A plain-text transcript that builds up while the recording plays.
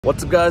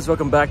What's up guys,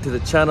 welcome back to the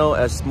channel.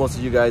 As most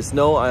of you guys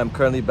know, I am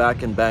currently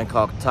back in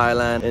Bangkok,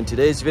 Thailand. In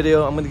today's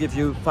video, I'm going to give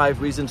you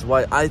 5 reasons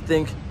why I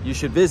think you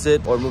should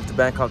visit or move to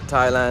Bangkok,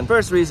 Thailand.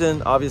 First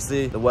reason,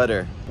 obviously the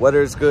weather.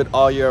 Weather is good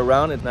all year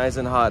round. It's nice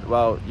and hot.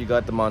 Well, you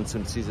got the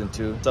monsoon season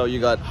too. So you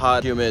got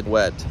hot, humid,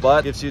 wet.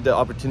 But gives you the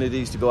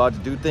opportunities to go out to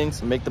do things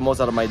and make the most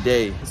out of my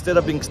day instead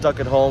of being stuck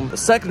at home. The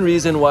second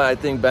reason why I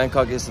think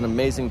Bangkok is an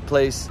amazing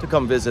place to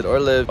come visit or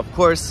live, of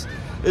course,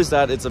 is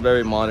that it's a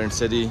very modern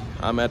city.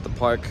 I'm at the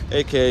park,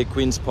 aka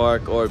Queen's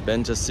Park or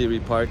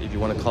Benjasiri Park, if you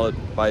want to call it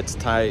by its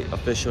Thai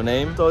official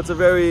name. So it's a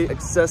very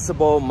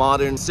accessible,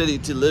 modern city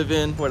to live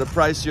in. For the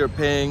price you're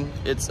paying,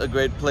 it's a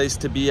great place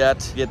to be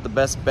at. You get the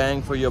best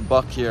bang for your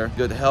buck here.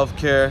 Good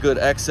healthcare, good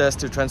access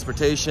to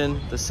transportation.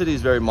 The city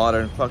is very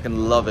modern, fucking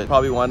love it.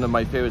 Probably one of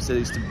my favorite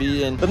cities to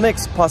be in. The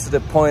next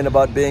positive point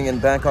about being in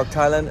Bangkok,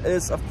 Thailand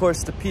is of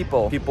course the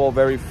people. People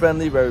very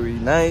friendly, very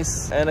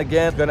nice. And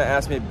again, you're gonna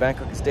ask me if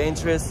Bangkok is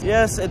dangerous.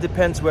 Yes, it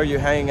depends where you're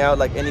hanging out,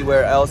 like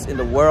anywhere else in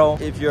the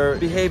world. If you're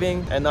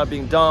behaving and not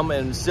being dumb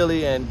and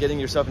silly and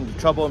getting yourself into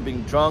trouble and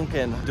being drunk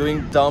and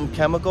doing dumb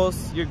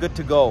chemicals, you're good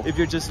to go. If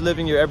you're just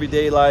living your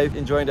everyday life,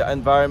 enjoying the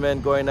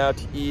environment, going out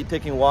to eat,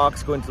 taking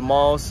walks, going to the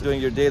malls, doing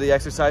your daily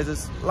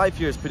exercises, life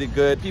here is pretty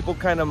good. People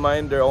kind of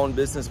mind their own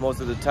business most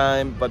of the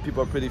time, but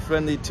people are pretty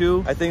friendly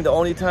too. I think the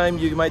only time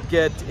you might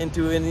get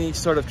into any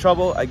sort of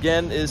trouble,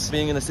 again, is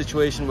being in a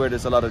situation where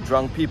there's a lot of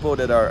drunk people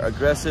that are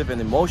aggressive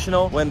and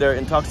emotional when they're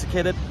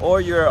intoxicated,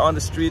 or you're on the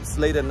streets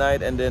late at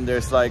night and then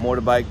there's like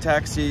motorbike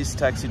taxis,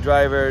 taxi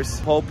drivers,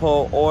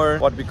 popo, or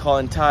what we call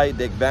in Thai,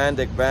 dek ban.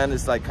 Dek ban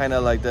is like kind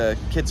of like the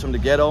kids from the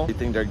ghetto. They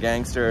think they're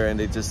gangster and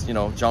they just, you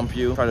know, jump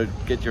you, try to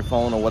get your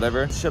phone or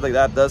whatever. Shit like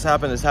that does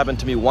happen. It's happened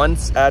to me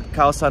once at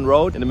Khao San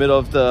Road in the middle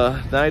of the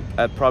night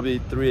at probably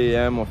 3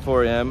 a.m. or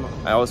 4 a.m.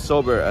 I was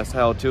sober as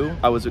hell too.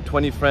 I was with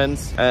 20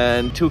 friends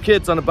and 2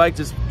 kids on a bike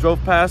just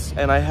drove past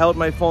and I held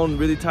my phone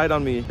really tight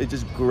on me. They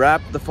just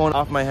grabbed the phone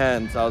off my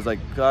hands. I was like,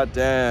 God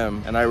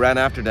damn. And I ran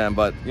after them,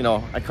 but you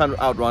know, I can't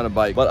outrun a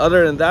bike. But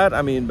other than that,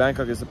 I mean,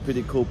 Bangkok is a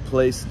pretty cool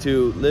place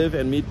to live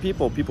and meet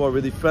people. People are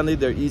really friendly,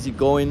 they're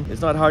easygoing. It's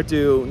not hard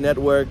to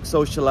network,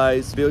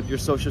 socialize, build your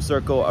social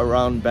circle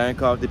around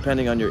Bangkok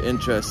depending on your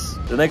interests.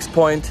 The next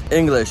point,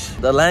 English,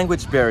 the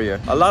language barrier.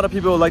 A lot of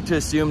people like to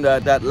assume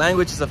that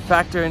language is a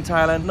factor in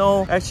Thailand.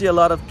 No, actually a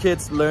lot of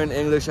kids learn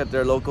English at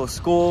their local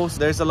schools.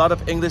 There's a lot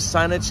of English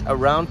signage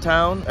around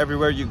town,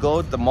 everywhere you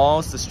go, the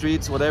malls, the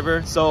streets,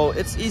 whatever. So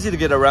it's easy to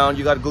get around.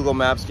 You got Google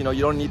Maps, you know,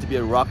 you don't need to be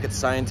a rocket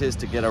scientist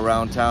to get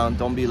around town.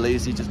 Don't be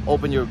lazy, just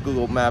open your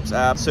Google Maps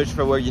app, search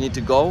for where you need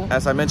to go.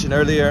 As I mentioned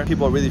earlier,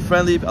 people are really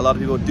friendly. A lot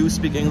of people do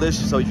speak English,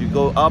 so if you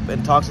go up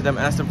and talk to them,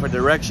 ask them for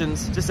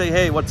directions, just say,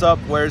 hey, what's up,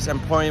 where's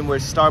Emporium,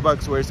 where's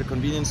Starbucks, where's the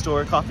convenience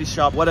store, coffee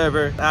shop,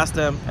 whatever. Ask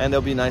them and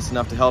they'll be nice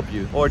enough to help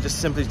you, or just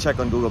simply check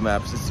on Google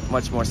Maps. It's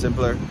much more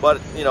simpler.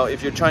 But you know,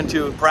 if you're trying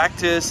to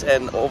practice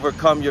and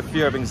overcome your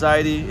fear of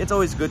anxiety, it's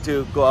always good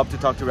to go up to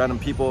talk to random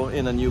people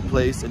in a new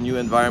place, a new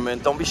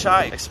environment. Don't be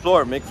shy,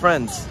 explore, make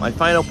friends. My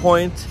final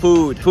point,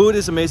 food. Food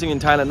is amazing in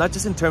Thailand, not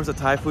just in terms of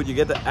Thai food. You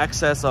get the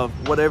access of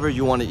whatever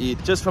you want to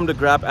eat just from the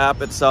Grab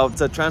app itself.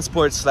 It's a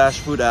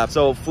transport/food app.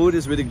 So food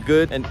is really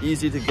good and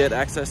easy to get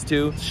access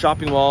to.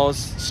 Shopping malls,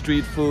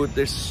 street food.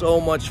 There's so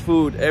much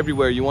food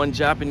everywhere. You want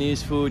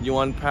Japanese food, you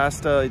want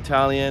pasta,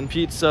 Italian,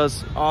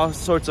 pizzas, all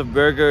sorts of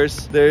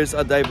burgers. There's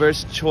a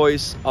diverse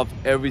choice of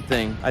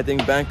everything. I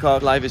think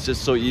Bangkok life is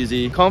just so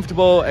easy.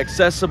 Comfortable,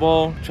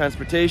 accessible,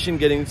 transportation,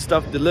 getting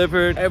stuff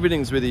delivered.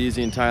 Everything's really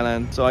easy in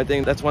Thailand. So I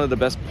think that's one of the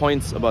best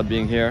points about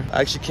being here.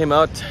 I actually came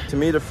out to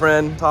meet a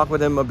friend, talk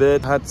with him a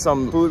bit, had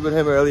some food with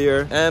him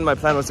earlier, and my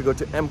plan was to go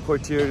to M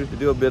Quartier to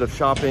do a bit of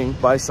shopping,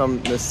 buy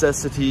some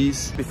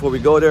necessities. Before we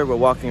go there, we're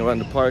walking around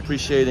the park,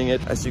 appreciating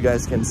it. As you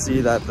guys can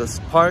see, that this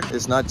park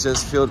is not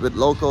just filled with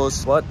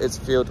locals, but it's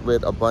filled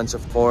with a bunch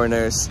of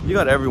foreigners. You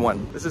got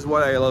everyone. This is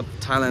why I love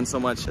Thailand so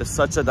much. It's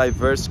such a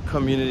diverse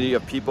community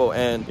of people,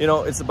 and you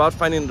know, it's about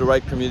finding the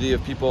right community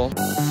of people.